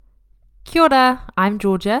Kia ora, I'm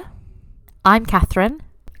Georgia. I'm Catherine.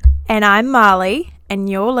 And I'm Marley, and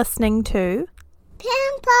you're listening to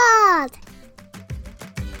Pampod.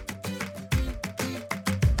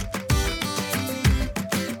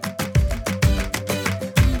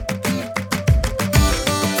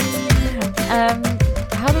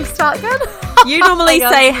 How do we start again? You normally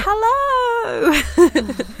say hello.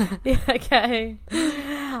 Yeah, okay.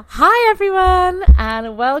 Hi everyone,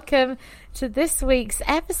 and welcome to this week's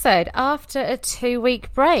episode after a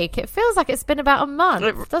 2-week break. It feels like it's been about a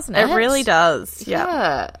month, doesn't it? It really does.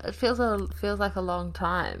 Yeah, it feels like a long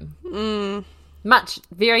time.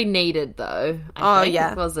 Very needed though. I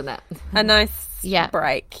think, wasn't it? A nice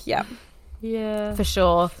break. Yeah. Yeah, for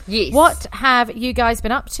sure. Yes. What have you guys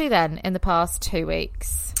been up to then in the past 2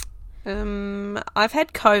 weeks? I've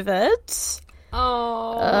had COVID.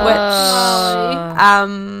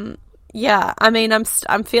 Yeah, I mean,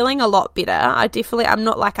 I'm feeling a lot better. I'm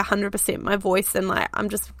not like 100% my voice, and like I'm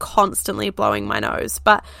just constantly blowing my nose.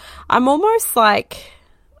 But I'm almost like,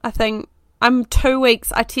 I think I'm 2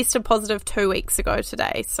 weeks. I tested positive 2 weeks ago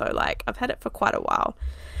today, so like I've had it for quite a while.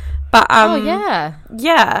 But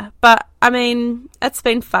yeah. But I mean, it's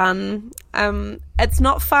been fun. It's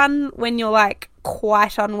not fun when you're like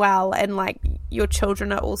quite unwell and like your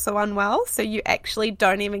children are also unwell, so you actually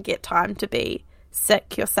don't even get time to be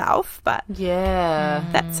sick yourself. But yeah,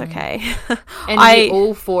 that's okay. And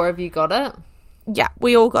all four of you got it? Yeah,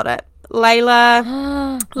 we all got it. Layla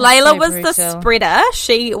was brutal. The spreader.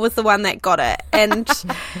 She was the one that got it, and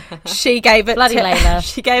she gave it bloody Layla.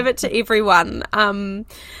 She gave it to everyone.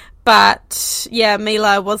 But yeah,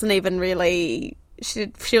 Mila wasn't even really.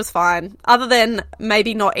 She was fine, other than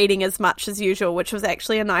maybe not eating as much as usual, which was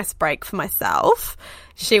actually a nice break for myself.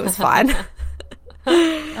 She was fine.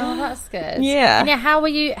 Oh, that's good. Yeah. And yeah, how were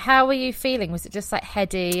you feeling? Was it just like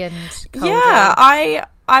heady and cold? Yeah,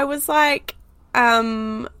 I was like,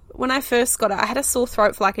 when I first got it, I had a sore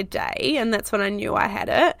throat for like a day, and that's when I knew I had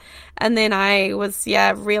it. And then I was,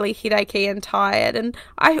 really headachy and tired, and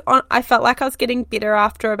I felt like I was getting better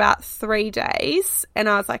after about 3 days, and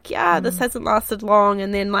I was like, this hasn't lasted long,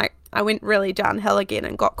 and then like I went really downhill again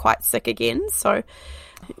and got quite sick again. So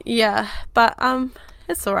yeah, but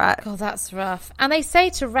it's all right. God, that's rough. And they say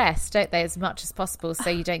to rest, don't they, as much as possible, so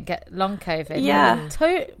you don't get long COVID. Yeah,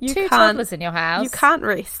 two toddlers in your house. You can't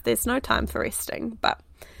rest. There's no time for resting, but.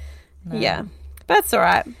 No. Yeah, but it's all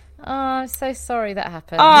right. Oh, I'm so sorry that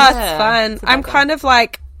happened. Oh, it's fine. I'm kind of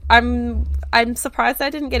like, I'm surprised I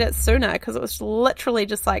didn't get it sooner, because it was literally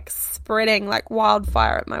just like spreading like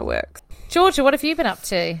wildfire at my work. Georgia, what have you been up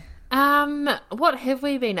to? What have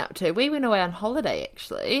we been up to? We went away on holiday,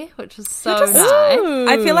 actually, which was so nice.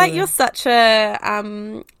 I feel like you're such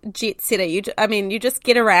a jet setter. You just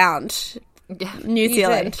get around. New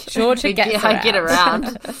Zealand. Georgia gets around. I get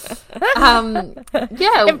around.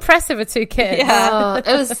 Impressive with 2 kids. Yeah.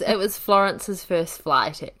 It was Florence's first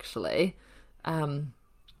flight, actually.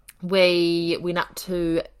 We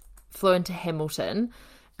flew into Hamilton.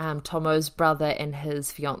 Tomo's brother and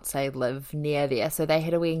his fiance live near there, so they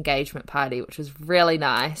had a wee engagement party, which was really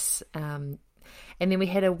nice. And then we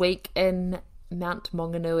had a week in Mount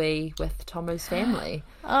Maunganui with Tomo's family.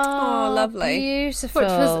 Oh, lovely. Beautiful. Which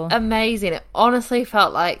was amazing. It honestly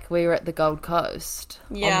felt like we were at the Gold Coast.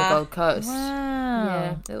 Yeah. On the Gold Coast. Wow.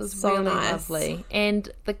 Yeah, it was so really nice. lovely. And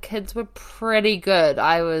the kids were pretty good.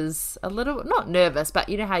 I was a little, not nervous, but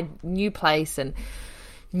you know how new place and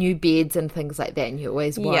new beds and things like that, and you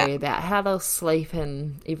always worry about how they'll sleep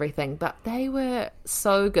and everything. But they were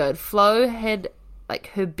so good. Flo had like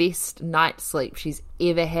her best night's sleep she's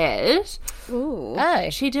ever had. Ooh. Oh.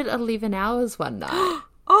 She did 11 hours one night.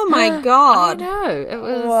 Oh my God. I know. It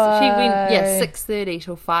was, Whoa. she went, 6:30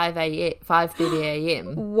 till 5:30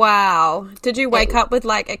 a.m. Wow. Did you wake up with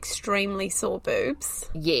like extremely sore boobs?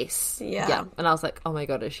 Yes. Yeah. And I was like, oh my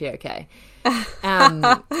God, is she okay?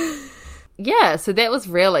 Yeah, so that was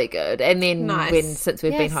really good. And then since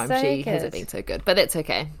we've been home, she hasn't been so good. But that's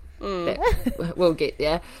okay. We'll get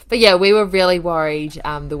there. But yeah, we were really worried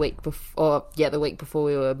the week before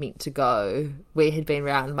we were meant to go. We had been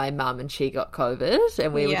around my mum and she got COVID,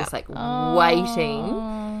 and we were just like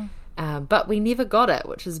waiting. But we never got it,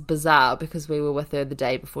 which is bizarre because we were with her the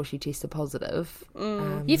day before she tested positive.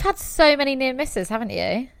 You've had so many near misses, haven't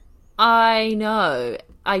you? I know.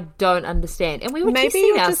 I don't understand. And we were maybe testing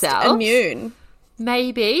you're ourselves. just immune.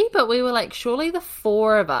 Maybe, but we were like, surely the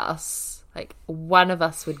 4 of us, like one of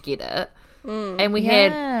us would get it. And we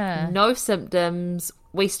had no symptoms.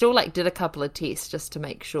 We still like did a couple of tests just to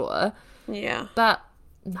make sure. Yeah. But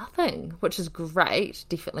nothing, which is great.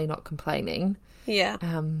 Definitely not complaining. Yeah.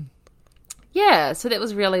 Yeah, so that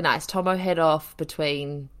was really nice. Tomo had off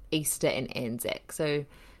between Easter and Anzac. So,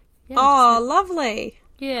 yeah, lovely.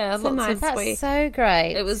 Yeah, That's so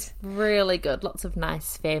great. It was really good. Lots of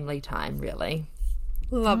nice family time, really.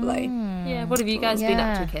 Lovely. Yeah. What have you guys been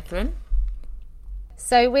up to, Catherine?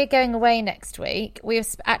 So we're going away next week.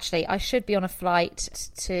 I should be on a flight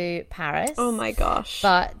to Paris. Oh my gosh.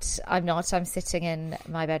 But I'm not. I'm sitting in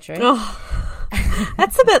my bedroom. Oh,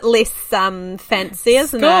 that's a bit less fancy,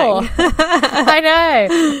 isn't it? I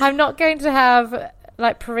know. I'm not going to have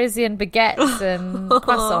like Parisian baguettes and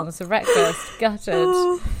croissants for breakfast.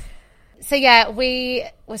 Gutted. So yeah, we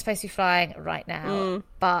were supposed to be flying right now,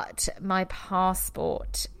 but my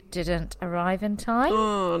passport didn't arrive in time.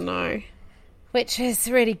 Oh no. Which is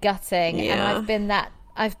really gutting. Yeah. And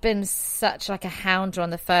I've been such like a hound on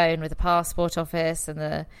the phone with the passport office and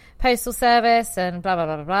the postal service and blah, blah,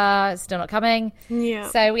 blah, blah, blah. It's still not coming. Yeah.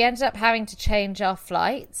 So we ended up having to change our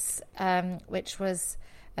flights, which was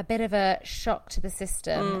a bit of a shock to the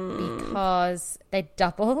system because they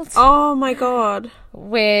doubled. Oh my God.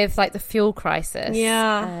 With like the fuel crisis.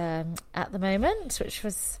 Yeah. At the moment, which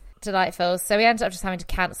was delightful. So we ended up just having to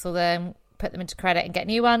cancel them, put them into credit and get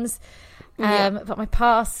new ones.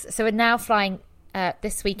 But so we're now flying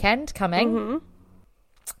this weekend coming.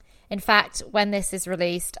 In fact, when this is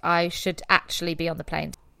released, I should actually be on the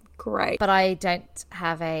plane. Great. But I don't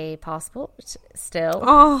have a passport still.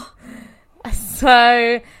 Oh.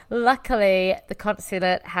 So luckily the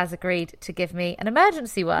consulate has agreed to give me an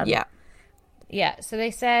emergency one. Yeah. Yeah. So they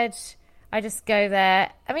said I just go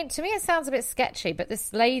there. I mean, to me it sounds a bit sketchy, but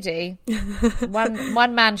this lady,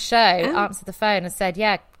 one man show, answered the phone and said,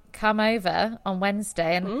 yeah, come over on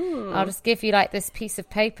Wednesday and I'll just give you like this piece of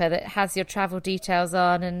paper that has your travel details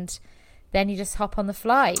on, and then you just hop on the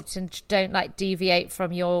flight and don't like deviate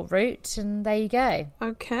from your route, and there you go.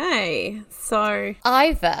 Okay. So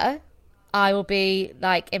either I will be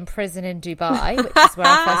like in prison in Dubai, which is where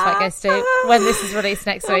our first flight goes to when this is released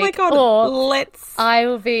next week. Oh my God. Or I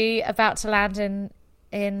will be about to land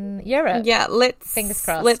in Europe. Yeah, fingers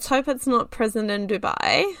crossed. Let's hope it's not prison in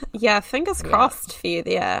Dubai. Yeah, fingers crossed for you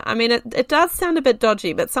there. I mean, it does sound a bit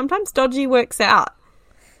dodgy, but sometimes dodgy works out.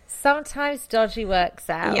 Sometimes dodgy works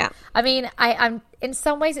out. Yeah. I mean, I'm in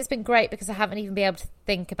some ways it's been great because I haven't even been able to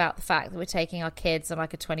think about the fact that we're taking our kids on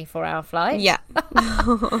like a 24-hour flight. Yeah.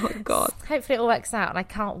 Oh God. Hopefully it all works out, and I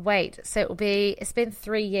can't wait. So it's been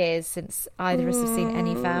 3 years since either of us have seen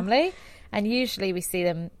any family, and usually we see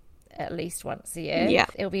them at least once a year. Yeah.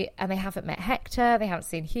 And they haven't met Hector. They haven't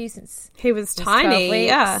seen Hugh since he was tiny.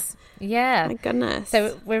 Yeah. My goodness.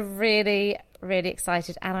 So we're really, really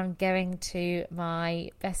excited, and I'm going to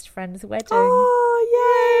my best friend's wedding. Oh,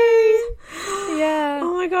 yay! Yeah.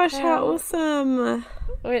 Oh my gosh, how awesome!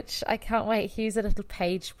 Which I can't wait. Hugh's a little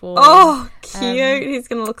page boy. Oh, cute! He's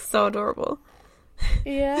gonna look so adorable.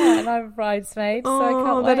 Yeah, and I'm a bridesmaid, so I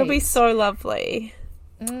can't wait. That'll be so lovely.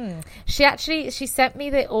 She sent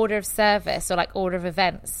me the order of service, or like order of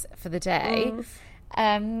events for the day.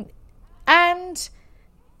 And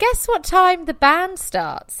guess what time the band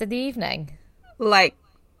starts in the evening? Like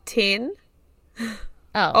 10?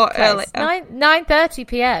 Oh, early. 9:30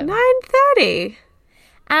 p.m. 9:30.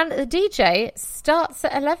 And the DJ starts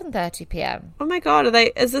at 11:30 p.m. Oh my God,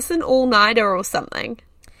 is this an all-nighter or something?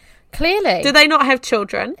 Clearly. Do they not have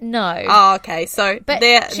children? No. Oh, okay. So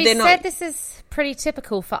she said this is pretty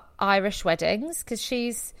typical for Irish weddings because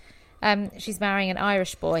she's marrying an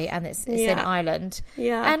Irish boy, and it's in Ireland.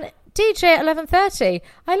 Yeah. And DJ at 11:30.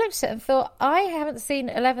 I looked at it and thought, I haven't seen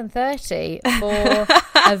 11:30 for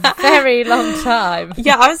a very long time.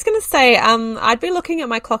 Yeah, I was going to say, I'd be looking at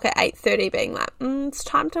my clock at 8:30 being like, it's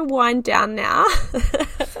time to wind down now.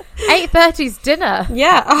 8:30's dinner.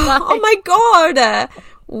 Yeah. Oh my God.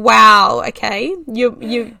 Wow. Okay.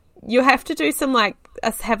 You have to do some like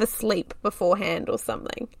have a sleep beforehand or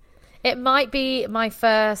something. It might be my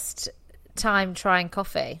first time trying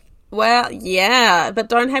coffee. Well, yeah, but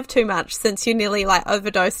don't have too much since you nearly like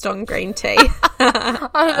overdosed on green tea. I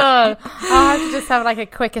know. I'll have to just have like a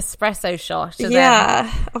quick espresso shot. Yeah.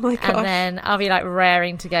 Oh my gosh. And then I'll be like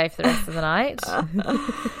raring to go for the rest of the night.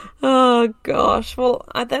 Oh gosh. Well,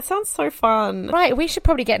 that sounds so fun. Right, we should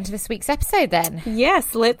probably get into this week's episode then.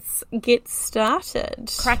 Yes, let's get started.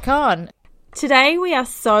 Crack on. Today we are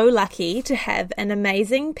so lucky to have an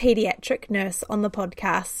amazing paediatric nurse on the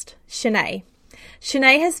podcast, Shanae.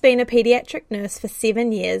 Shanae has been a paediatric nurse for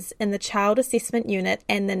 7 years in the Child Assessment Unit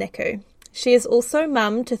and the NICU. She is also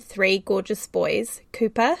mum to 3 gorgeous boys,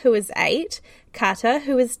 Cooper, who is 8, Carter,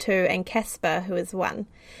 who is 2, and Casper, who is 1.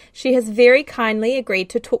 She has very kindly agreed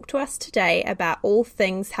to talk to us today about all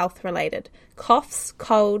things health-related, coughs,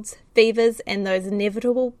 colds, fevers, and those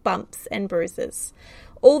inevitable bumps and bruises.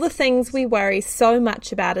 all the things we worry so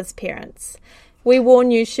much about as parents. We warn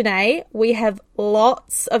you, Shanae, we have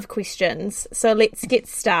lots of questions, so let's get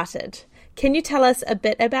started. Can you tell us a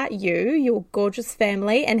bit about you, your gorgeous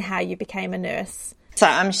family, and how you became a nurse? So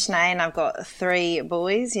I'm Shanae and I've got 3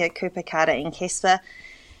 boys, Cooper, Carter and Casper.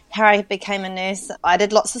 How I became a nurse, I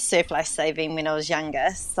did lots of surf life saving when I was younger,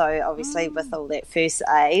 so obviously with all that first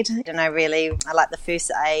aid, and I like the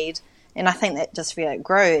first aid, and I think that just really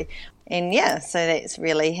grew. And so that's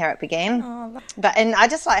really how it began. And I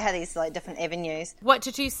just like how these different avenues. What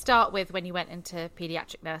did you start with when you went into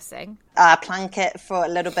paediatric nursing? Plunkett for a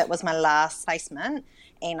little bit was my last placement,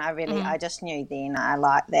 and I just knew then I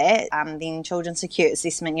liked that. Then Children's Acute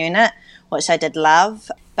Assessment Unit, which I did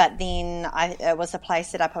love, but then it was a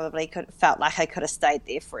place that I probably felt like I could have stayed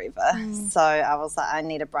there forever. So I was like, I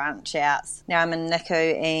need to branch out. Now I'm in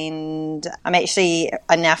NICU, and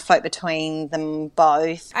I now float between them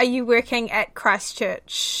both. Are you working at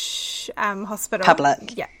Christchurch Hospital?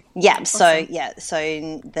 Public. Yeah. Yeah, awesome. so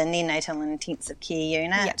the neonatal and intensive care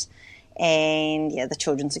unit, and the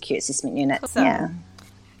Children's Acute Assessment Unit. Awesome. Yeah.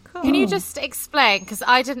 Cool. Can you just explain, because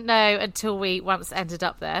I didn't know until we once ended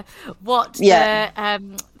up there, what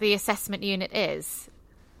the assessment unit is?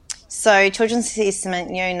 So Children's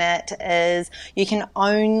Assessment Unit is, you can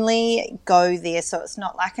only go there, so it's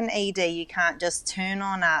not like an ED. You can't just turn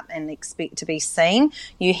on up and expect to be seen.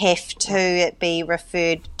 You have to be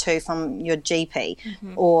referred to from your GP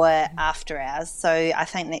or after hours. So I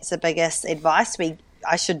think that's the biggest advice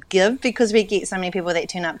I should give, because we get so many people that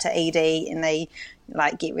turn up to ED and they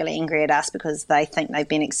get really angry at us because they think they've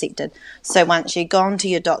been accepted. So once you've gone to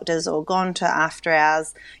your doctors or gone to after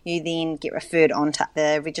hours, you then get referred on to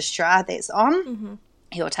the registrar that's on.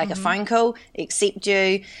 He'll take a phone call, accept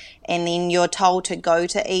you, and then you're told to go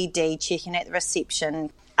to ED, checking at the reception.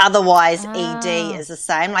 Otherwise, ED is the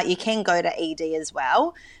same. You can go to ED as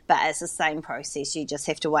well, but it's the same process. You just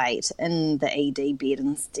have to wait in the ED bed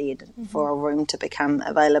instead for a room to become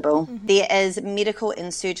available. There is medical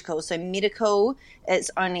and surgical. So medical, it's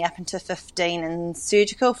only up until 15, and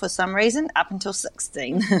surgical, for some reason, up until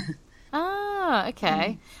 16.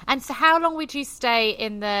 Okay. And so how long would you stay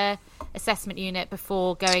in the assessment unit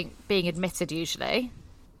before being admitted usually?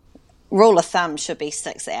 Rule of thumb should be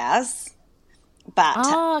 6 hours.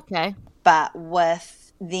 But but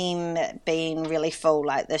with them being really full,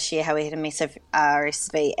 like this year, how we had a massive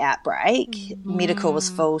RSV outbreak, medical was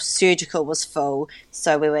full, surgical was full,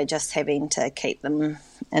 so we were just having to keep them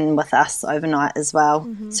in with us overnight as well.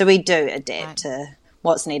 So we do adapt to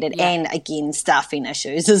what's needed, and again, staffing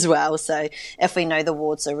issues as well. So if we know the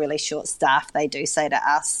wards are really short staffed, they do say to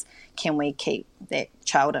us, can we keep that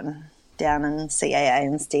child down in CAA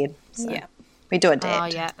instead? So we do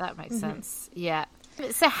adapt. Oh, yeah, that makes sense. Yeah.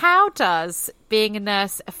 So how does being a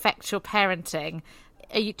nurse affect your parenting?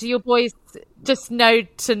 Do your boys just know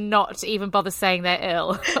to not even bother saying they're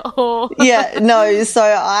ill? Or... No. So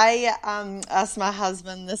I asked my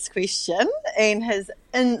husband this question, and his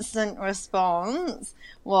instant response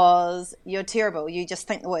was, "You're terrible. You just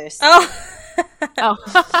think the worst."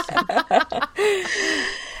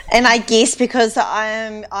 And I guess because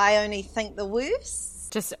I only think the worst.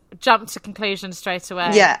 Just jump to conclusions straight away.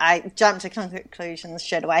 Yeah, I jumped to conclusions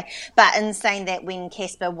straight away. But in saying that, when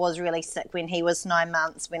Casper was really sick, when he was 9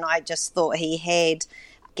 months, when I just thought he had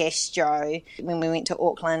gastro, when we went to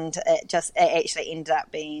Auckland, it actually ended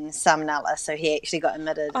up being salmonella. So he actually got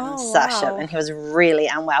admitted in Starship, and he was really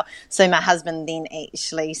unwell. So my husband then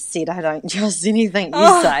actually said, I don't trust anything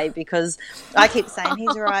you say, because I kept saying,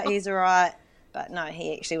 he's all right. But no,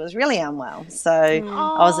 he actually was really unwell. So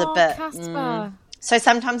I was a bit... Casper. So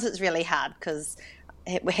sometimes it's really hard, because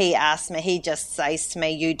he asks me, he just says to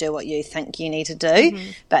me, you do what you think you need to do.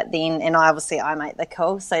 But then, and I make the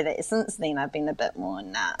call. So that since then I've been a bit more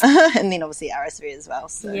nah. And then obviously RSV as well.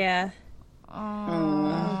 So. Yeah.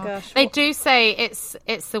 Oh gosh. They do say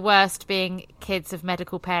it's the worst being kids of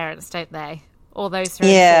medical parents, don't they? All those who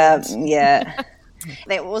are informed.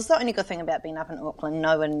 That was the only good thing about being up in Auckland.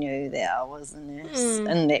 No one knew that I was a nurse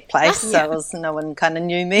in that place. So no one kind of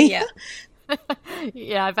knew me. Yeah.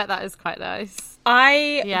 Yeah, I bet that is quite nice.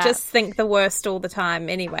 I just think the worst all the time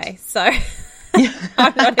anyway, so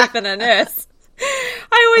I'm not even a nurse.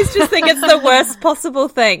 I always just think it's the worst possible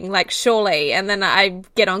thing, surely, and then I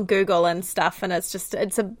get on Google and stuff, and it's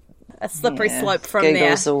a slippery slope from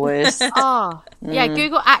Google's there. the worst. Yeah,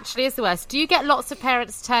 Google actually is the worst. Do you get lots of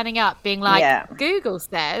parents turning up being like, Google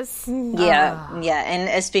says? Yeah, and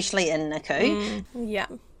especially in NICU. Yeah.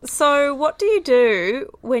 So what do you do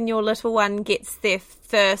when your little one gets their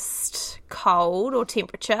first cold or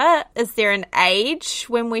temperature? Is there an age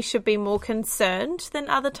when we should be more concerned than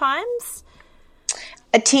other times?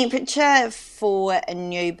 A temperature for a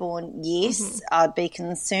newborn, yes, I'd be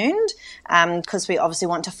concerned because we obviously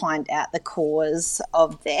want to find out the cause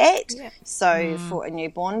of that. Yeah. So for a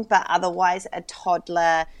newborn, but otherwise a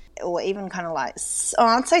toddler or even kind of like,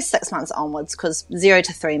 I'd say 6 months onwards, because 0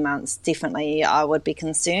 to 3 months, definitely I would be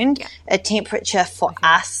concerned. Yeah. A temperature for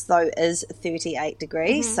us, though, is 38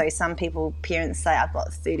 degrees. So some parents say, I've got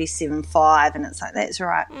 37.5, and it's like, that's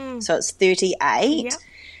right. So it's 38. Yeah.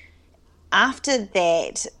 After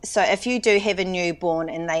that, so if you do have a newborn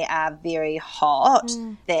and they are very hot,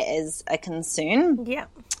 that is a concern. Yeah.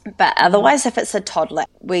 But otherwise, if it's a toddler,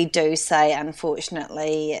 we do say,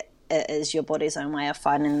 unfortunately, it is your body's own way of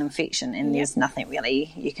fighting an infection, and there's nothing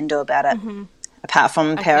really you can do about it apart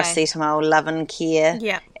from paracetamol, love and care,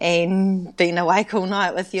 and being awake all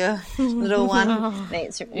night with your little one.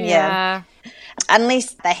 That's,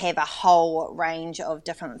 unless they have a whole range of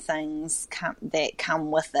different things that come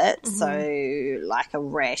with it. So like a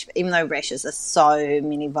rash, even though rashes are so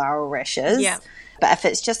many viral rashes, but if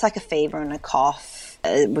it's just like a fever and a cough,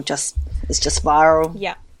 it's just viral.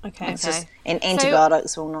 Yeah. Okay. And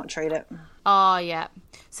antibiotics will not treat it. Oh, yeah.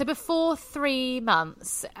 So before 3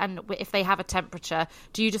 months, and if they have a temperature,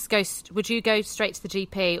 do you just go? Would you go straight to the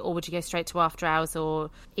GP, or would you go straight to after hours or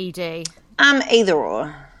ED? Either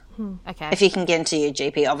or. Okay. If you can get into your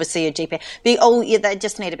GP, obviously your GP, they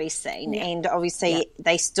just need to be seen, and obviously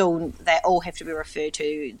they all have to be referred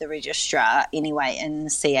to the registrar anyway in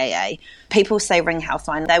CAA. People say ring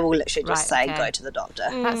Healthline, they will literally just say go to the doctor.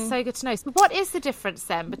 That's so good to know. So what is the difference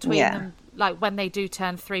then between them, like when they do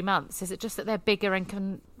turn 3 months? Is it just that they're bigger and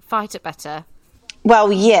can fight it better?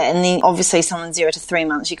 Well, yeah, and then obviously someone 0 to 3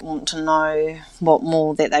 months, you want to know what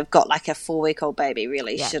more that they've got. Like a 4-week-old baby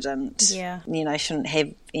really shouldn't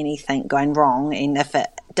have anything going wrong. And if it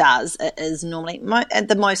does, it is normally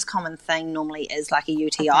the most common thing normally is like a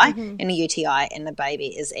UTI, and a UTI in the baby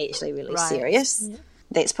is actually really serious. Yeah.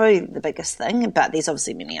 That's probably the biggest thing, but there's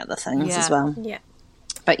obviously many other things as well. Yeah,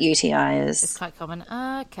 but UTI it's quite common.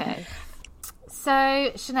 Okay, so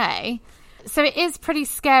Shanae. So it is pretty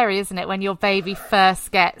scary, isn't it, when your baby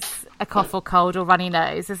first gets a cough or cold or runny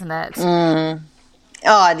nose, isn't it?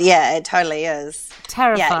 Oh, yeah, it totally is.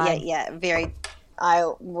 Terrifying. Yeah, very. I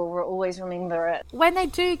will always remember it. When they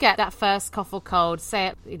do get that first cough or cold,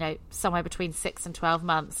 say, somewhere between 6 and 12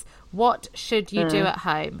 months, what should you do at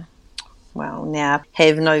home? Well, now,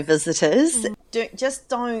 have no visitors. Just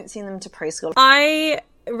don't send them to preschool. I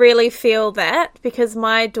really feel that because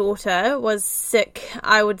my daughter was sick,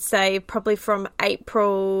 I would say probably from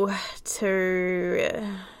April to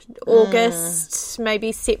August,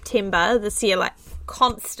 maybe September this year, like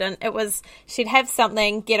constant. It was, she'd have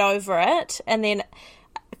something, get over it, and then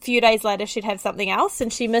a few days later she'd have something else,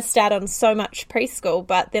 and she missed out on so much preschool.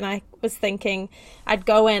 But then I was thinking I'd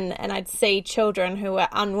go in and I'd see children who were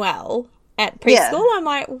unwell at preschool. I'm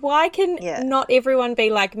like, why can not everyone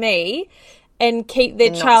be like me and keep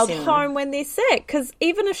their child home when they're sick? Because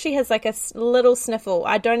even if she has like a little sniffle,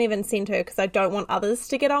 I don't even send her because I don't want others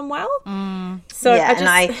to get unwell. So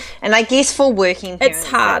I guess for working parents, it's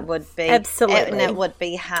hard. It would be absolutely, it would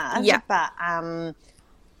be hard. Yeah, but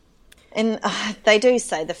and they do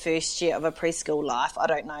say the first year of a preschool life. I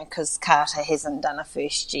don't know because Carter hasn't done a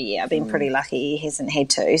first year yet. I've been pretty lucky he hasn't had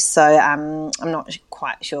to. So I'm not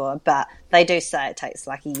quite sure. But they do say it takes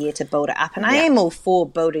like a year to build it up. And I am all for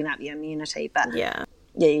building up your immunity. But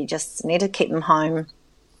you just need to keep them home.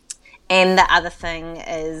 And the other thing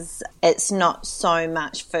is it's not so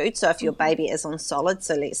much food. So if your baby is on solids,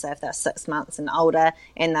 so let's say if they're 6 months and older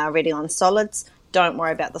and they're already on solids, don't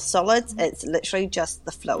worry about the solids. It's literally just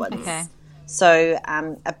the fluids. Okay. So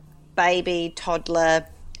a baby, toddler,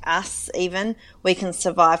 us even, we can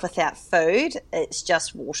survive without food. It's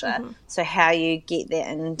just water. So how you get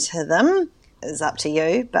that into them is up to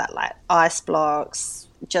you. But like ice blocks,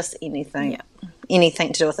 just anything.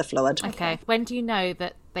 Anything to do with the fluid. Okay. When do you know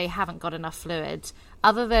that they haven't got enough fluid?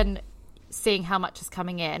 Other than seeing how much is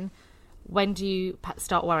coming in, when do you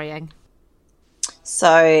start worrying?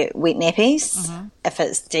 So wet nappies, if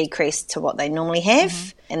it's decreased to what they normally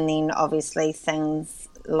have, and then obviously things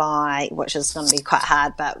like, which is going to be quite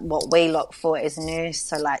hard, but what we look for as a nurse,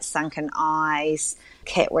 so like sunken eyes,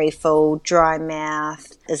 cat refill, dry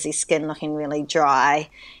mouth, is their skin looking really dry,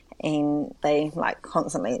 and they like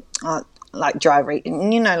constantly like dry,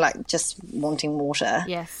 like just wanting water.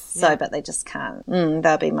 Yes. So, but they just can't.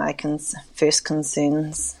 They'll be my first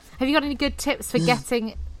concerns. Have you got any good tips for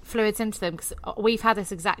getting fluids into them? Because we've had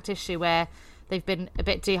this exact issue where they've been a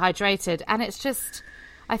bit dehydrated, and it's just,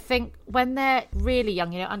 I think when they're really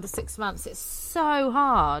young, under 6 months, it's so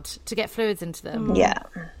hard to get fluids into them. Yeah.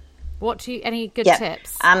 Any good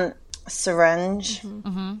tips? syringe.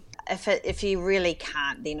 If you really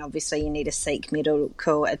can't, then obviously you need to seek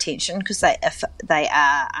medical attention, because if they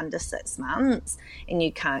are under 6 months and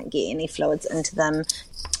you can't get any fluids into them,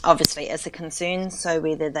 obviously it's a concern. So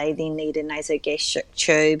whether they then need a nasogastric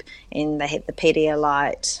tube and they have the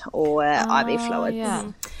Pedialyte or IV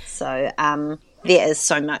fluids. So there is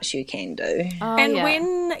so much you can do.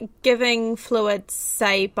 When giving fluids,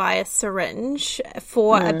 say by a syringe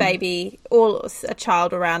for a baby or a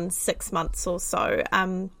child around 6 months or so,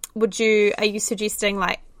 are you suggesting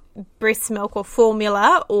like breast milk or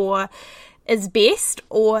formula or is best,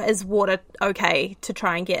 or is water okay to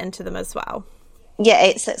try and get into them as well? Yeah,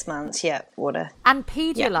 at 6 months, water. And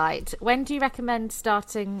Pedialyte, when do you recommend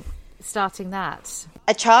starting that?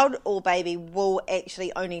 A child or baby will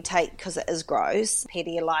actually only take, because it is gross,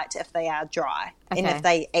 Pedialyte if they are dry and if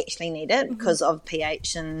they actually need it because of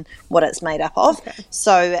pH and what it's made up of.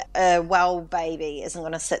 So a well baby isn't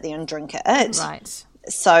going to sit there and drink it. Right.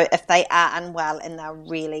 So if they are unwell and they're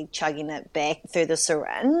really chugging it back through the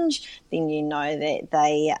syringe, then you know that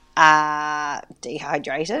they are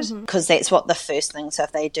dehydrated, because that's what the first thing. So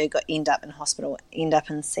if they do end up in hospital, end up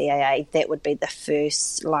in CAA, that would be the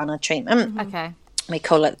first line of treatment. Okay. We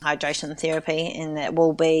call it hydration therapy, and that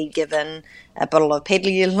will be given a bottle of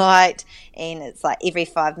Pedialyte, and it's like every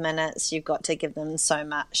 5 minutes you've got to give them so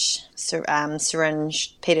much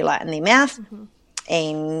syringe Pedialyte in their mouth,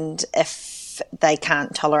 and if they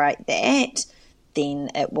can't tolerate that, then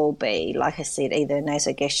it will be, like I said, either a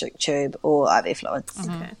nasogastric tube or IV fluids.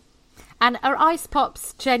 Okay. And are ice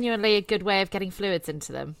pops genuinely a good way of getting fluids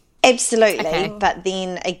into them? Absolutely, but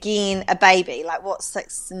then again, a baby, like what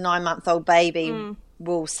 6-9 month old baby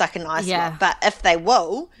will suck an ice block, but if they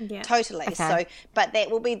will, totally. So, but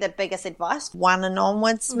that will be the biggest advice, 1 and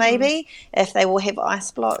onwards maybe, if they will have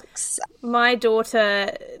ice blocks. My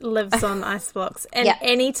daughter lives on ice blocks, and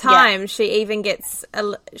any time she even gets a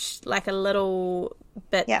little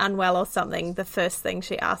bit unwell or something, the first thing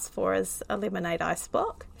she asks for is a lemonade ice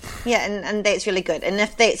block. Yeah, and that's really good. And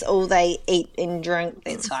if that's all they eat and drink,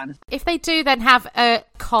 that's fine. If they do then have a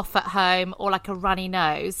cough at home or like a runny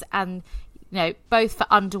nose, and both for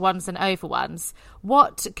under ones and over ones,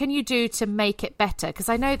 what can you do to make it better? Because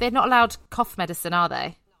I know they're not allowed cough medicine, are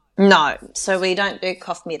they? No, so we don't do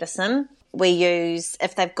cough medicine. We use,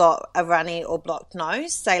 if they've got a runny or blocked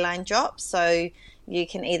nose, saline drops. So you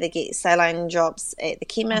can either get saline drops at the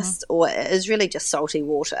chemist, or it is really just salty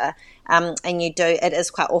water. And it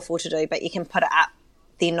is quite awful to do, but you can put it up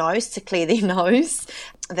their nose to clear their nose.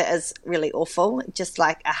 That is really awful, just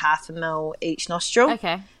like a 0.5 ml each nostril.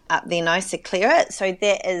 Okay. Up their nose to clear it. So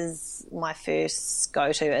that is my first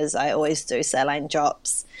go-to, is I always do saline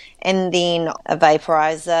drops. And then a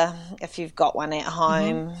vaporizer if you've got one at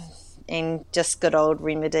home, and just good old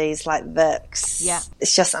remedies like Vicks. Yeah.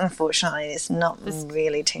 It's just, unfortunately, there's not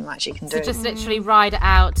really too much you can do. So just literally ride it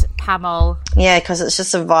out, Pamel. Yeah, because it's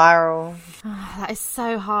just a viral. Oh, that is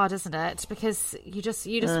so hard, isn't it? Because you just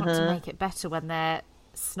want to make it better when they're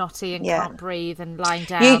snotty and can't breathe and lying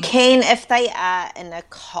down. You can, if they are in a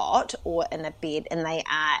cot or in a bed and they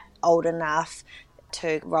are old enough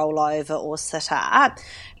to roll over or sit up,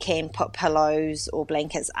 can put pillows or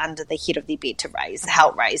blankets under the head of their bed to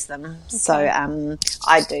help raise them. Okay. So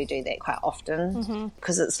I do that quite often,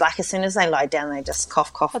 because it's like as soon as they lie down, they just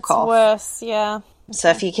cough. It's worse, yeah. So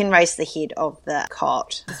if you can raise the head of the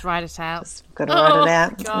cot, just ride it out. Just got to ride it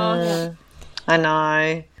out. God. I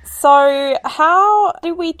know. So how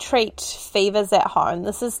do we treat fevers at home?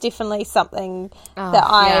 This is definitely something that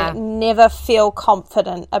I never feel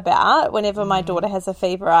confident about. Whenever my daughter has a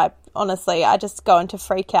fever, I just go into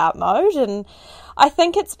freak out mode. And I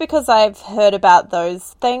think it's because I've heard about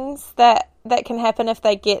those things that can happen if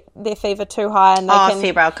they get their fever too high. And they can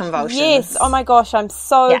febrile convulsions. Yes. Oh my gosh, I'm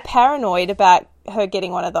so paranoid about her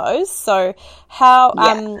getting one of those. So how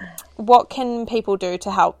what can people do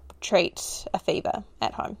to help treat a fever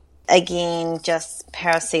at home? Again, just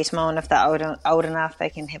paracetamol, and if they're old enough, they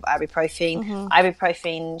can have ibuprofen.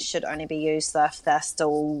 Ibuprofen should only be used if they're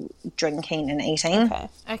still drinking and eating.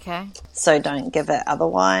 Okay. So don't give it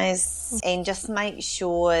otherwise. And just make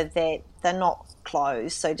sure that they're not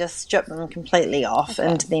clothes, so just strip them completely off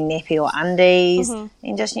into their nappy or undies,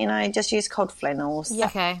 and just use cold flannels.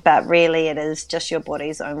 Okay. But really it is just your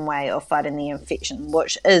body's own way of fighting the infection,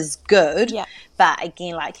 which is good. But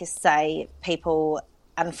again, like you say, people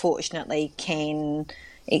unfortunately can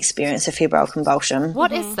experience a febrile convulsion.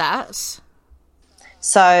 What is that?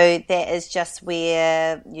 So that is just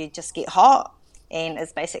where you just get hot, and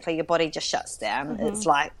it's basically your body just shuts down. It's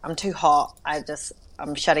like, I'm too hot,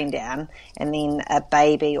 I'm shutting down. And then a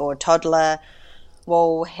baby or a toddler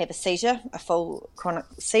will have a seizure, a full chronic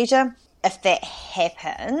seizure. If that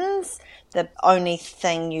happens, the only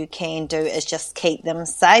thing you can do is just keep them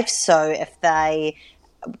safe. So if they,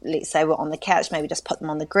 let's say, were on the couch, maybe just put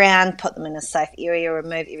them on the ground, put them in a safe area,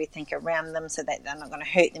 remove everything around them so that they're not going to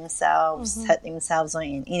hurt themselves, hit themselves or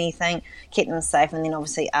anything, keep them safe, and then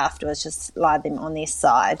obviously afterwards just lie them on their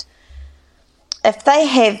side. If they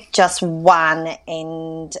have just one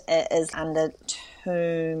and it is under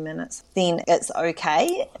 2 minutes, then it's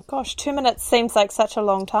okay. Gosh, 2 minutes seems like such a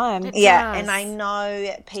long time. And I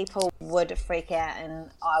know people would freak out, and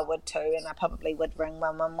I would too, and I probably would ring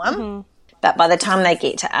 111. But by the time they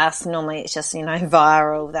get to us, normally it's just,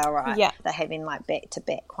 viral. They're right. Yeah. They're having like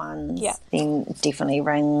back-to-back ones. Yeah. Then definitely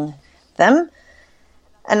ring them.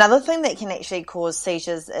 Another thing that can actually cause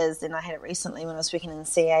seizures is, and I had it recently when I was working in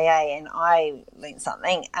CAA, and I learned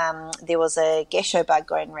something. There was a gastro bug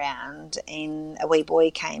going around, and a wee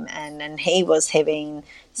boy came in, and he was having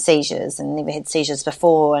seizures and never had seizures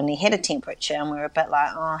before, and he had a temperature, and we were a bit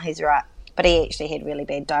like, oh, he's right. But he actually had really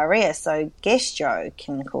bad diarrhea, so gastro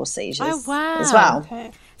can cause seizures as well.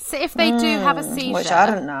 Okay. So if they do have a seizure, which I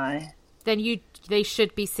don't know, then they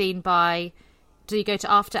should be seen by. Do you go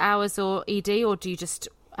to after hours or ED, or do you just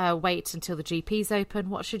wait until the GP's open?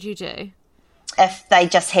 What should you do? If they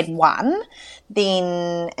just had one,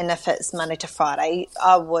 then, and if it's Monday to Friday,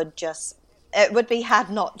 I would just, it would be hard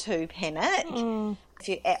not to panic. If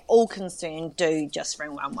you're at all concerned, do just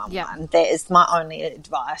ring 111. Yep. That is my only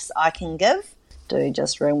advice I can give. Do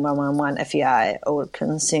just ring 111 if you are at all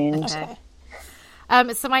concerned.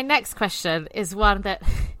 Okay. So my next question is one that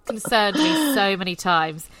concerned me so many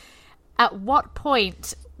times. At what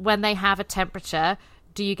point when they have a temperature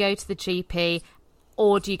do you go to the GP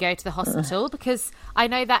or do you go to the hospital? Because I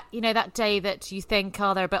know that, that day that you think,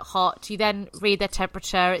 oh, they're a bit hot, you then read their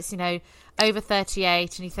temperature, it's, over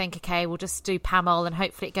 38, and you think, okay, we'll just do Pamol and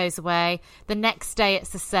hopefully it goes away. The next day it's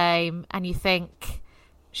the same, and you think,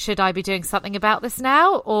 should I be doing something about this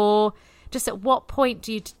now? Or just at what point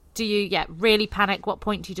do you really panic? What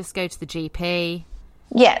point do you just go to the GP?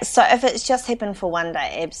 Yeah, so if it's just happened for one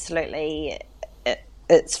day, absolutely,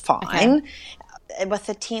 it's fine. Okay. With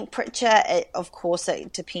the temperature, of course,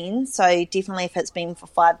 it depends. So definitely if it's been for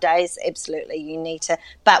 5 days, absolutely, you need to.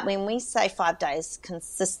 But when we say 5 days,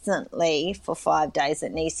 consistently for 5 days,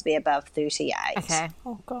 it needs to be above 38. Okay.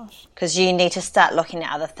 Oh, gosh. Because you need to start looking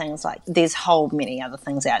at other things, like there's many other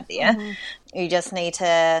things out there. You just need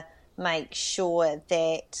to make sure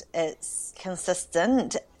that it's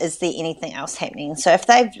consistent. Is there anything else happening? So if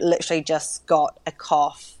they've literally just got a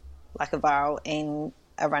cough, like a viral, and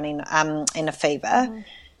a running and a fever,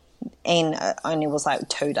 and it only was like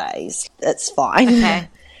 2 days, it's fine. Okay.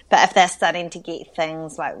 But if they're starting to get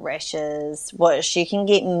things like rashes, which you can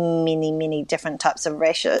get many different types of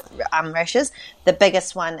rashes. The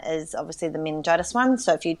biggest one is obviously the meningitis one.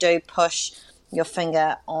 So if you do push your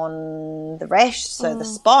finger on the rash, so the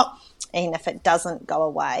spot, and if it doesn't go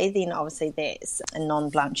away, then obviously that's a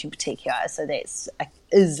non-blanching petechiae. So that's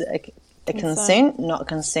a concern, not a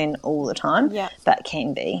concern all the time, but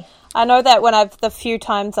can be. I know that the few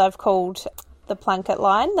times I've called the Plunkett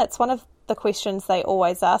line, that's one of the questions they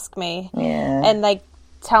always ask me. Yeah. And they've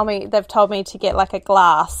told me to get like a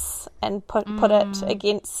glass and put it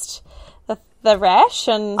against the rash,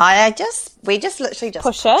 and we just literally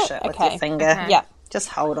push it with your finger. Okay. Yeah. Just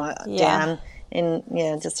hold it down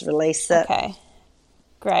and just release it. Okay.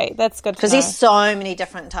 Great, that's good to know. Because there's so many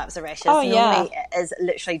different types of rashes. Normally it is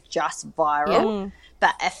literally just viral.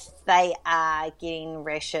 But if they are getting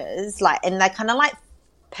rashes, and they're kind of like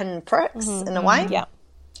pinpricks in a way. Yeah.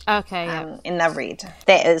 Okay, and they're red.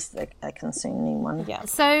 That is a concerning one. Yeah.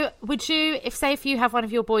 So would you, if you have one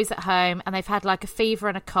of your boys at home and they've had like a fever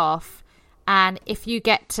and a cough, and if you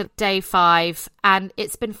get to day 5 and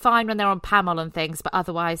it's been fine when they're on Pamol and things, but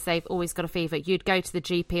otherwise they've always got a fever, you'd go to the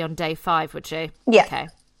GP on day 5, would you? Yeah. Okay.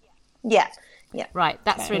 Yeah. Right.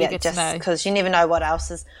 That's really good to know. Because you never know what else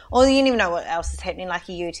is, or you never know what else is happening. Like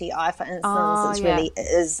a UTI, for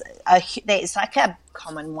instance, it's like a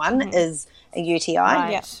common one is a UTI.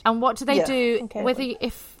 Right. Yeah. And what do they do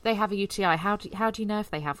if they have a UTI? How do you know if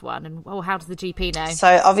they have one, and how does the GP know?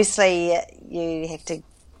 So obviously you have to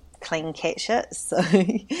clean catch it, so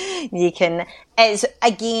you can. It's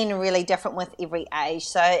again really different with every age.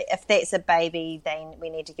 So if that's a baby, then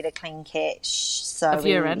we need to get a clean catch. So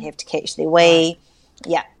we have to catch their wee.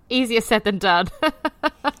 Yeah, easier said than done.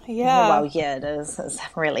 Well, it is. It's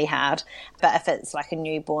really hard. But if it's like a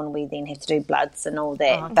newborn, we then have to do bloods and all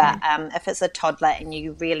that. Okay. But if it's a toddler and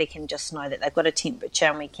you really can just know that they've got a temperature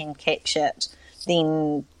and we can catch it,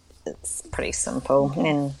 then it's pretty simple.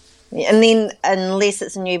 And And then unless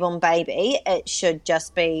it's a newborn baby, it should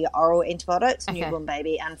just be oral antibiotics. Okay. Newborn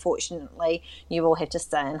baby, unfortunately, you will have to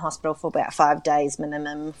stay in hospital for about 5 days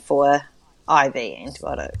minimum for IV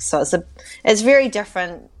antibiotics. So it's very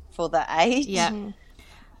different for the age. Yeah.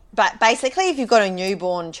 But basically, if you've got a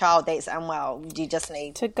newborn child that's unwell, you just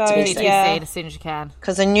need to go You need be to seen. be seen as soon as you can.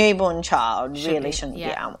 Because a newborn child really be, shouldn't be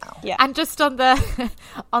unwell. Yeah. And just on the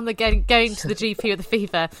going to the GP with a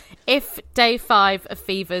fever, if day 5 of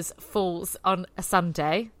fevers falls on a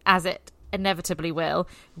Sunday, as it inevitably will,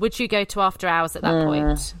 would you go to after hours at that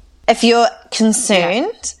point? If you're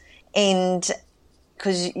concerned and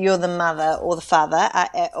because you're the mother or the father are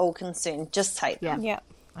at all concerned, just take them. Yeah.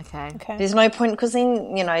 Okay. There's no point because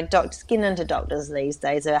then, doctors getting into doctors these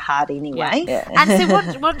days are hard anyway. Yeah. And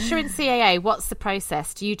so once you're in CAA, what's the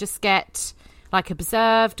process? Do you just get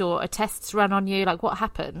observed or a test's run on you? What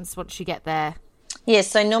happens once you get there? Yeah,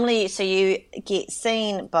 so normally you get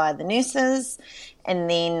seen by the nurses and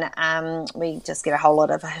then we just get a whole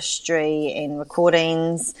lot of history and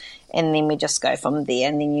recordings and then we just go from there.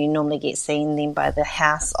 And then you normally get seen then by the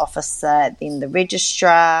house officer, then the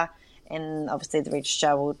registrar, and obviously the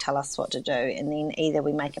registrar will tell us what to do. And then either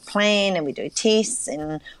we make a plan and we do tests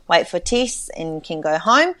and wait for tests and can go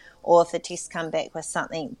home, or if the tests come back with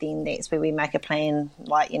something, then that's where we make a plan,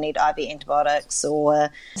 like you need IV antibiotics or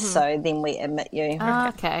so then we admit you.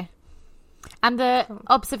 Okay. And the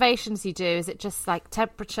observations you do, is it just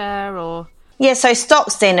temperature or... Yeah, so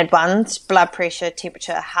stock standard ones, blood pressure,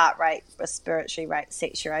 temperature, heart rate, respiratory rate,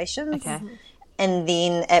 saturations. Okay. And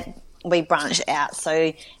then we branch out.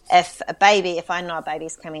 So if I know a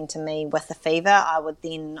baby's coming to me with a fever, I would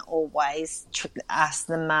then always ask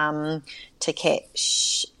the mum to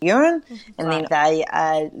catch urine, and then they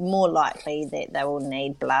are more likely that they will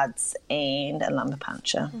need bloods and a lumbar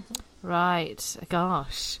puncture. Right.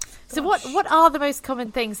 Gosh. So what are the most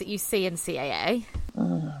common things that you see in CAA?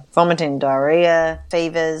 Vomiting, diarrhea,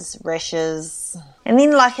 fevers, rashes, and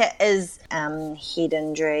then it is head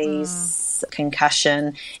injuries,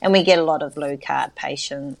 concussion, and we get a lot of blue card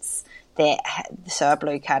patients. So a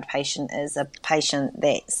blue card patient is a patient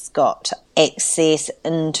that's got access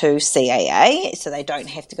into CAA, so they don't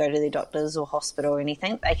have to go to their doctors or hospital or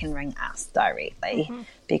anything. They can ring us directly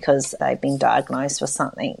because they've been diagnosed with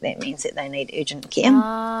something that means that they need urgent care.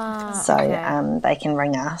 They can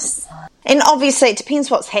ring us. And obviously it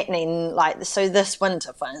depends what's happening. So this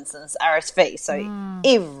winter, for instance, RSV. So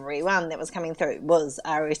everyone that was coming through was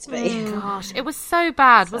RSV. Gosh, it was so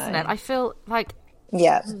bad, wasn't it? I feel like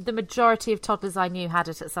the majority of toddlers I knew had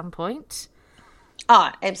it at some point. Oh,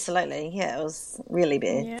 absolutely. Yeah, it was really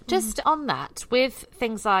bad. Yeah. Just on that, with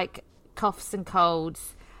things like coughs and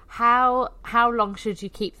colds, how long should you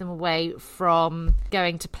keep them away from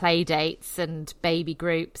going to play dates and baby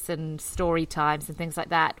groups and story times and things like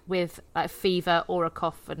that with a fever or a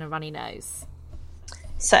cough and a runny nose?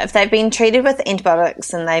 So if they've been treated with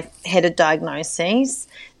antibiotics and they've had a diagnosis,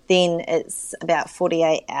 then it's about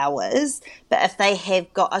 48 hours. But if they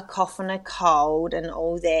have got a cough and a cold and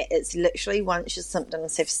all that, it's literally once your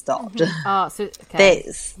symptoms have stopped. Oh, so okay.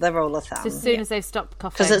 That's the rule of thumb. So as soon as they've stopped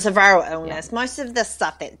coughing. Because it's a viral illness. Most of the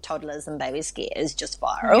stuff that toddlers and babies get is just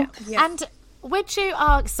viral. Yeah. And would you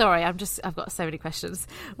sorry, I've got so many questions.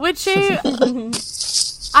 Would you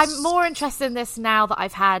I'm more interested in this now that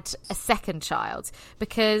I've had a second child,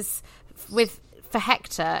 because for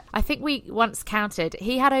Hector, I think we once counted,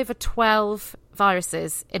 he had over 12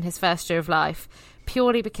 viruses in his first year of life,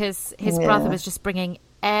 purely because his brother was just bringing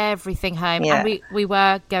everything home and we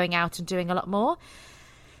were going out and doing a lot more.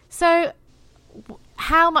 So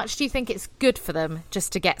how much do you think it's good for them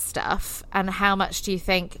just to get stuff, and how much do you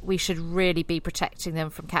think we should really be protecting them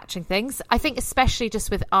from catching things? I think especially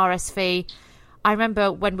just with RSV, I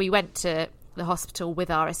remember when we went to the hospital with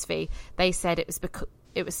RSV, they said it was because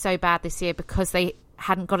it was so bad this year because they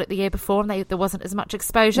hadn't got it the year before and there wasn't as much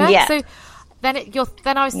exposure. Yeah. So then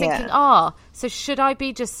I was thinking, so should I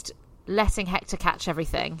be just letting Hector catch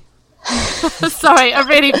everything? Sorry, a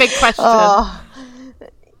really big question.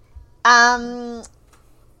 That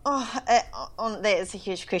is a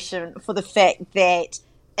huge question, for the fact that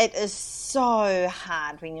it is so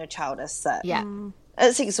hard when your child is sick. Yeah.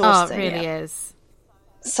 It's exhausting. Oh, it really is.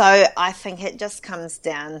 So I think it just comes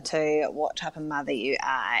down to what type of mother you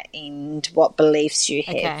are and what beliefs you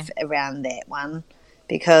have around that one.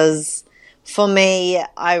 Because for me,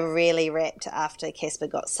 I really wrapped, after Casper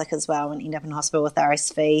got sick as well and ended up in hospital with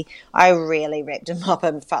RSV, I really wrapped him up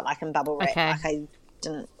and felt like in bubble wrap. Okay.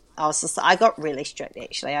 I got really strict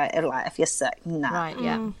actually. If you're sick, no. Right,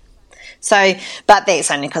 yeah. So, but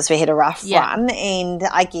that's only because we had a rough run, and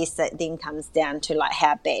I guess it then comes down to like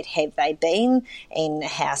how bad have they been and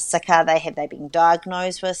how sick are they? Have they been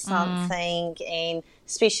diagnosed with something? And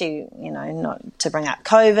especially, you know, not to bring up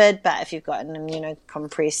COVID, but if you've got an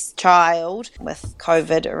immunocompressed child with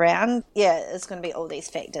COVID around, it's going to be all these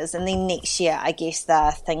factors. And then next year, I guess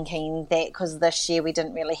they're thinking that because this year we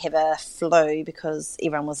didn't really have a flu because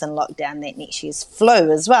everyone was in lockdown, that next year's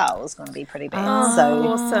flu as well was going to be pretty bad. So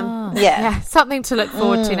awesome. Yeah, something to look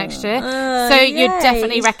forward to next year. So you'd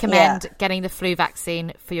definitely recommend getting the flu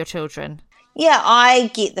vaccine for your children? Yeah,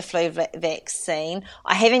 I get the flu vaccine.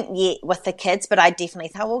 I haven't yet with the kids, but I definitely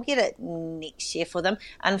think I will get it next year for them.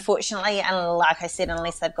 Unfortunately, and like I said,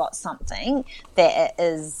 unless they've got something that it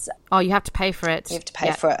is... Oh, you have to pay for it. You have to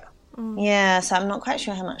pay for it. Yeah, so I'm not quite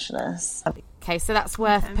sure how much it is. Okay, so that's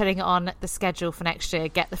worth putting on the schedule for next year.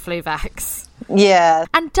 Get the flu vax. Yeah.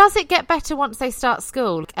 And does it get better once they start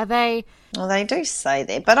school? Are they... Well, they do say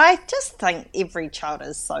that, but I just think every child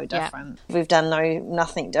is so different. Yeah. We've done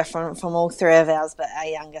nothing different from all three of ours, but our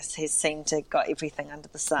youngest has seemed to got everything under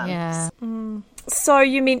the sun. Yeah. So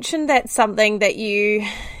you mentioned that something that you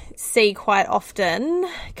see quite often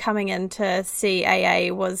coming into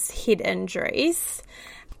CAA was head injuries.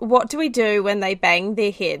 What do we do when they bang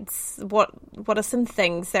their heads? What are some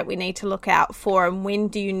things that we need to look out for, and when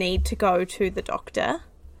do you need to go to the doctor?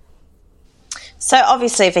 So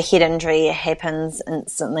obviously if a head injury happens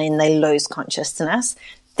instantly and they lose consciousness,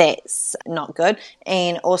 that's not good.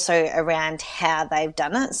 And also around how they've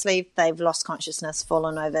done it. So if they've lost consciousness,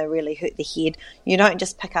 fallen over, really hurt the head, you don't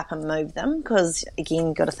just pick up and move them because, again,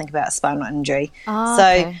 you've got to think about a spinal injury.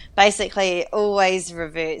 Basically it always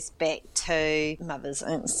reverts back to mother's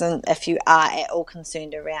instinct. If you are at all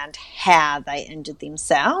concerned around how they injured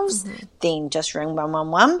themselves, then just ring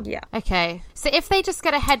 111. Yeah. Okay. So if they just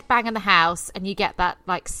get a head bang in the house and you get that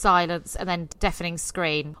like silence and then deafening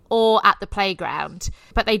scream, or at the playground,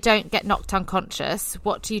 but they don't get knocked unconscious,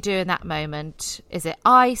 what do you do in that moment? Is it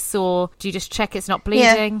ice, or do you just check it's not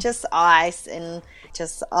bleeding? Yeah, just ice,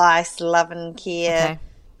 love and care. Okay.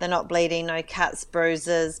 They're not bleeding, no cuts,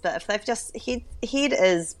 bruises. But if they've just head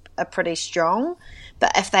is pretty strong.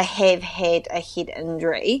 But if they have had a head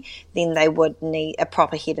injury, then they would need a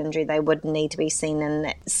proper head injury. They would need to be seen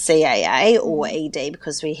in CAA or ED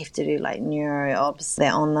because we have to do like neuro-obs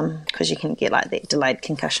that on them because you can get like that delayed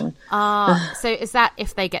concussion. So is that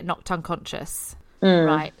if they get knocked unconscious?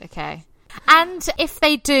 Right, okay. And if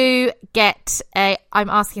they do get I'm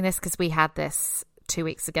asking this because we had this 2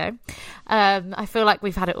 weeks ago. I feel like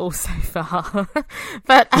we've had it all so far.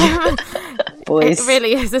 But Boys. It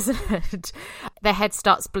really is, isn't it? Their head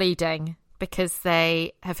starts bleeding because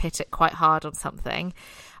they have hit it quite hard on something.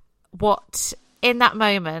 What, in that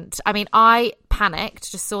moment, I mean, I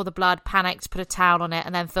panicked, just saw the blood, panicked, put a towel on it,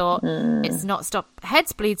 and then thought, it's not stopped.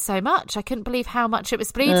 Heads bleed so much. I couldn't believe how much it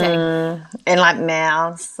was bleeding. And like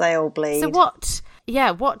mouths, they all bleed. So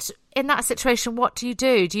what in that situation, what do you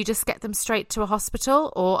do? Do you just get them straight to a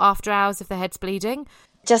hospital or after hours if their head's bleeding?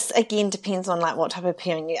 Just, again, depends on like what type of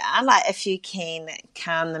parent you are. Like if you can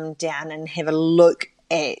calm them down and have a look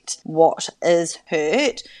at what is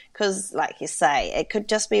hurt, because like you say, it could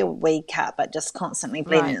just be a wee cut but just constantly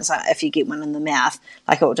bleeding. Right. It's like if you get one in the mouth,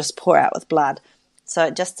 like it will just pour out with blood. So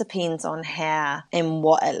it just depends on how and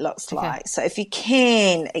what it looks like. So if you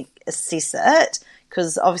can assess it,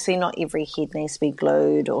 because obviously not every head needs to be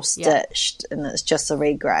glued or stitched and it's just a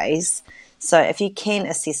regraze. So if you can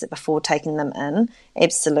assess it before taking them in,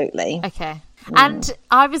 absolutely. Okay. And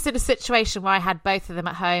I was in a situation where I had both of them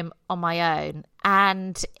at home on my own,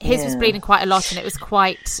 and his was bleeding quite a lot, and it was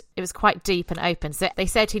quite deep and open. So they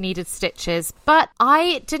said he needed stitches, but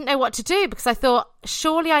I didn't know what to do because I thought,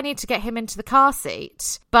 surely I need to get him into the car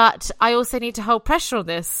seat, but I also need to hold pressure on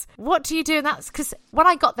this. What do you do? And that's because when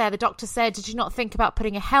I got there, the doctor said, did you not think about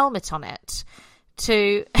putting a helmet on it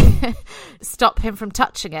to stop him from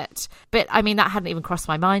touching it? But I mean, that hadn't even crossed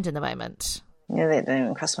my mind in the moment. Yeah, that didn't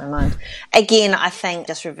even cross my mind. Again, I think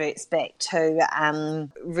just reverts back to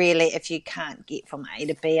really if you can't get from A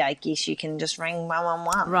to B, I guess you can just ring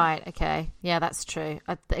 111. Right, okay. Yeah, that's true.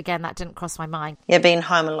 Again, that didn't cross my mind. Yeah, being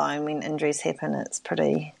home alone when injuries happen,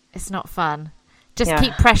 it's not fun. Just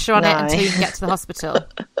keep pressure on it until you can get to the hospital.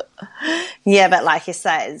 Yeah, but like you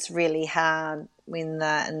say, it's really hard when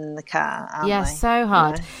they're in the car, aren't they? So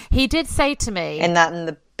hard. You know? He did say to me... And that in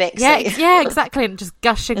the backseat. Yeah, exactly. And just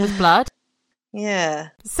gushing with blood.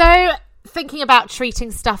 Yeah. So, thinking about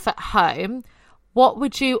treating stuff at home, what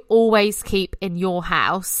would you always keep in your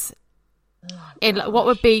house? What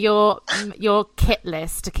would be your kit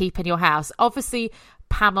list to keep in your house? Obviously,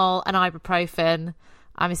 Pamel and ibuprofen,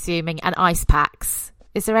 I'm assuming, and ice packs.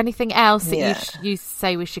 Is there anything else that you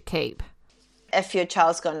say we should keep? If your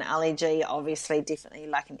child's got an allergy, obviously, definitely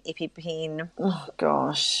like an EpiPen. Oh,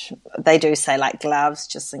 gosh. They do say like gloves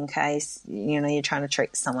just in case, you're trying to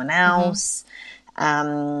treat someone else.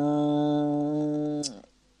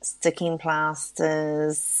 Sticking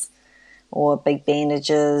plasters or big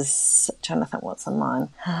bandages. I'm trying to think what's on mine.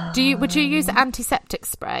 Would you use antiseptic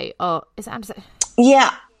spray, or is it antiseptic?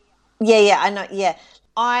 Yeah, I know, yeah.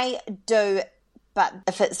 I do, but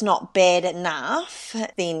if it's not bad enough,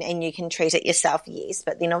 then, and you can treat it yourself, yes,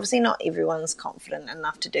 but then obviously not everyone's confident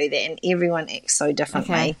enough to do that, and everyone acts so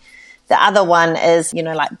differently. Okay. The other one is,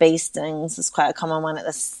 like bee stings is quite a common one at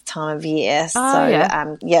this time of year.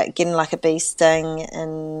 Getting like a bee sting,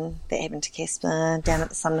 and that happened to Casper down at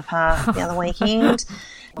the Sumner Park the other weekend.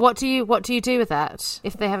 What do you do with that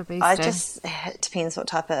if they have a bee sting? It depends what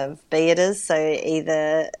type of bee it is. So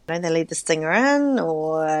either they leave the stinger in,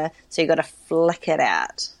 or so you got to flick it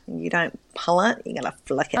out. You don't pull it; you got to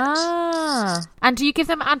flick it. And do you give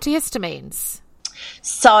them antihistamines?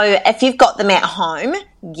 So if you've got them at home,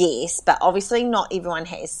 yes, but obviously not everyone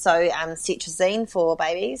has. So cetirizine for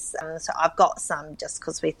babies. So I've got some just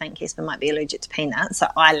because we think Casper might be allergic to peanut. So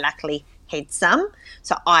I luckily had some.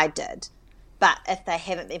 So I did. But if they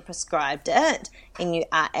haven't been prescribed it and you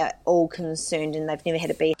are at all concerned and they've never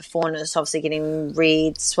had a bee before and it's obviously getting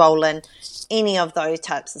red, swollen, any of those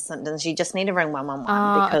types of symptoms, you just need to ring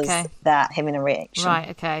 111 because they're having a reaction. Right,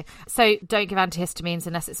 okay. So don't give antihistamines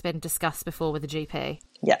unless it's been discussed before with a GP?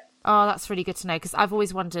 Yeah. Oh, that's really good to know because I've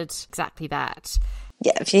always wondered exactly that.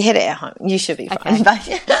 Yeah, if you had it at home, you should be fine.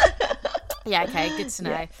 Okay. Yeah, okay, good to know.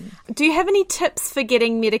 Yeah. Do you have any tips for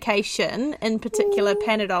getting medication, in particular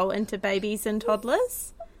Panadol, into babies and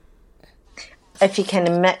toddlers? If you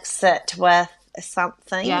can mix it with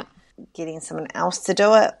something, getting someone else to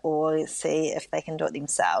do it, or see if they can do it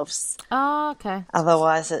themselves. Oh, okay.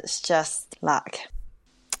 Otherwise, it's just luck.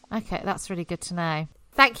 Okay, that's really good to know.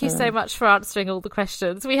 Thank you so much for answering all the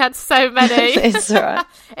questions. We had so many. It's all right.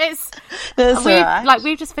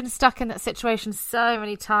 We've just been stuck in that situation so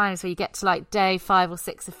many times where you get to like day 5 or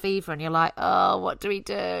 6 of fever and you're like, oh, what do we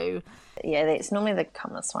do? Yeah, that's normally the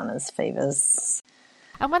commonest one is fevers.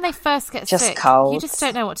 And when they first get just sick, colds. You just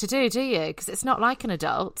don't know what to do you? Because it's not like an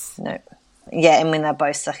adult. No. Yeah, and when they're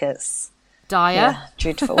both sick, it's dire. Yeah,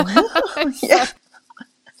 dreadful. Yeah.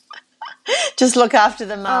 Just look after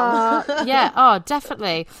the mum.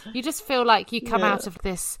 Definitely. You just feel like you come out of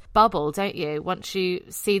this bubble, don't you? Once you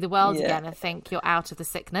see the world again and think you're out of the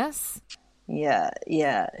sickness. Yeah.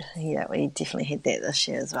 We definitely had that this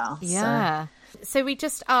year as well. Yeah. So we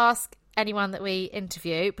just ask anyone that we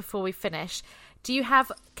interview before we finish,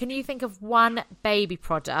 can you think of one baby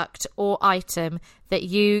product or item that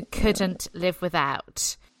you couldn't live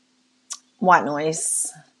without? White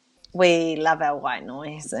noise. We love our white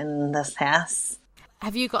noise in this house.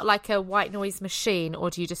 Have you got like a white noise machine, or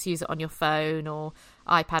do you just use it on your phone or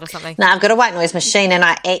iPad or something? No, I've got a white noise machine, and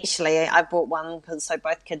I bought one so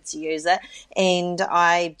both kids use it, and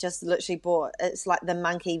I just literally bought, it's like the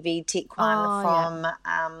Monkey V-Tech one from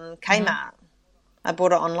Kmart. Mm-hmm. I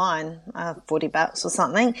bought it online, $40 or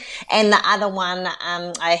something. And the other one,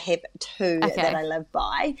 I have 2 that I live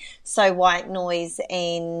by. So white noise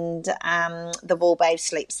and the Wool Babe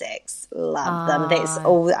sleep sacks. Love them. That's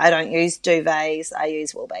all. I don't use duvets. I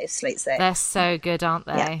use Wool Babe sleep sacks. They're so good, aren't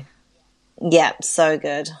they? Yeah, so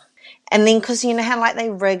good. And then because you know how like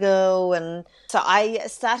they wriggle, and so I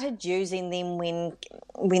started using them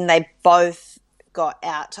when they both got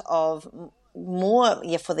out of more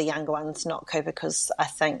for the younger ones, not Cooper, because I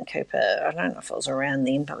think Cooper, I don't know if it was around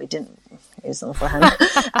then, but we didn't use them for him.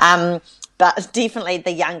 But definitely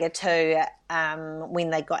the younger 2 when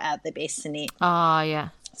they got out the bassinet. Oh, yeah.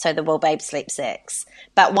 So the Wool Babe sleep sacks.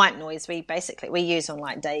 But white noise, we use on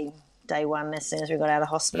like day 1 as soon as we got out of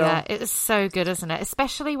hospital. Yeah, it's so good, isn't it?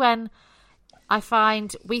 Especially when I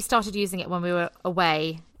find we started using it when we were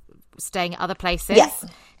away, staying at other places. Yeah.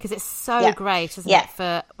 Because it's so great, isn't it,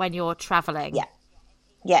 for when you're travelling? Yeah.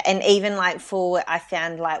 Yeah, and even like I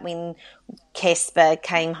found like when Casper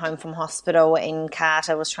came home from hospital and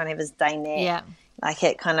Carter was trying to have his day nap, like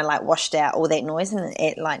it kind of like washed out all that noise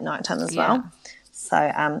at like nighttime as well.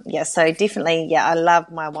 So, so definitely, I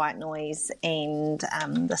love my white noise and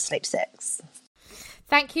the sleep sacks.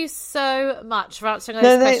 Thank you so much for answering all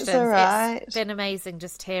those questions. That's all right. It's been amazing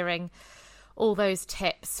just hearing all those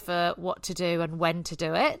tips for what to do and when to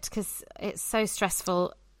do it, because it's so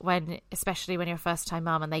stressful especially when you're a first time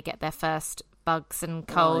mum and they get their first bugs and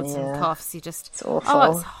colds and coughs. It's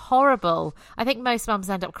awful. It's horrible. I think most mums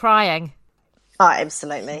end up crying. Oh,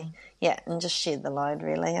 absolutely. Yeah, and just share the load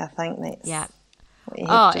really. I think that's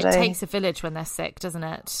It takes a village when they're sick, doesn't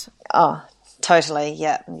it? Oh, totally.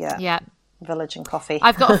 Yeah. Village and coffee.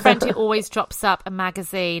 I've got a friend who always drops up a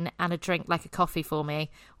magazine and a drink, like a coffee, for me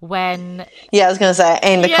when. Yeah, I was going to say,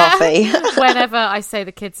 and a coffee. Whenever I say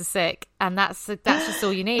the kids are sick, and that's just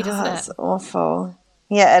all you need, isn't it? That's awful.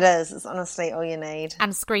 Yeah, it is. It's honestly all you need.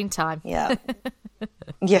 And screen time. Yeah.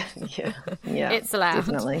 Yeah. It's allowed.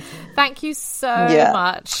 Definitely. Thank you so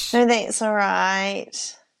much. No, that's all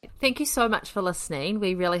right. Thank you so much for listening.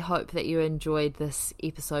 We really hope that you enjoyed this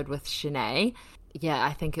episode with Shanae. Yeah,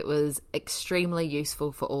 I think it was extremely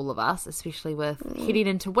useful for all of us, especially with heading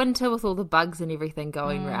into winter with all the bugs and everything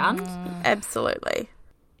going around. Absolutely.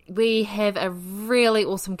 We have a really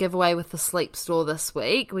awesome giveaway with the Sleep Store this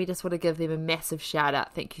week. We just want to give them a massive shout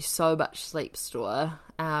out. Thank you so much, Sleep Store.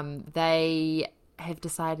 They have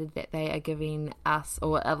decided that they are giving us,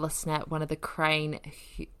 or a listener, one of the Crane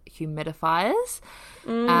humidifiers.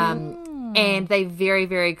 And they very,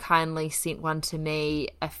 very kindly sent one to me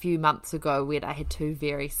a few months ago when I had 2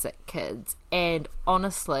 very sick kids. And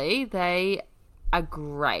honestly, they are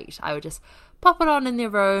great. I would just pop it on in their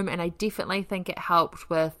room, and I definitely think it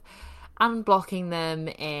helped with unblocking them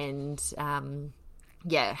and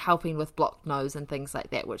helping with blocked nose and things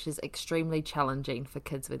like that, which is extremely challenging for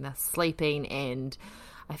kids when they're sleeping. And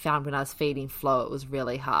I found when I was feeding Flo, it was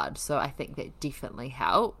really hard. So I think that definitely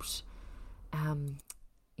helped.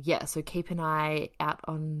 So keep an eye out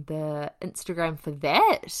on the Instagram for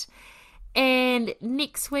that. And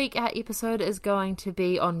next week our episode is going to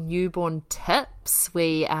be on newborn tips.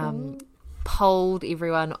 We polled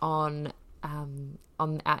everyone on our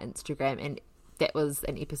Instagram, and that was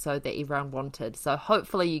an episode that everyone wanted. So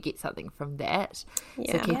hopefully you get something from that.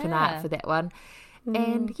 So keep an eye out for that one.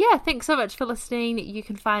 And thanks so much for listening. You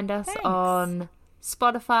can find us on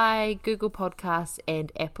Spotify, Google Podcasts,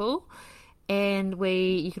 and Apple. And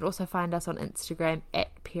you can also find us on Instagram at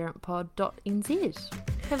parentpod.nz.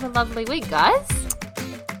 Have a lovely week, guys.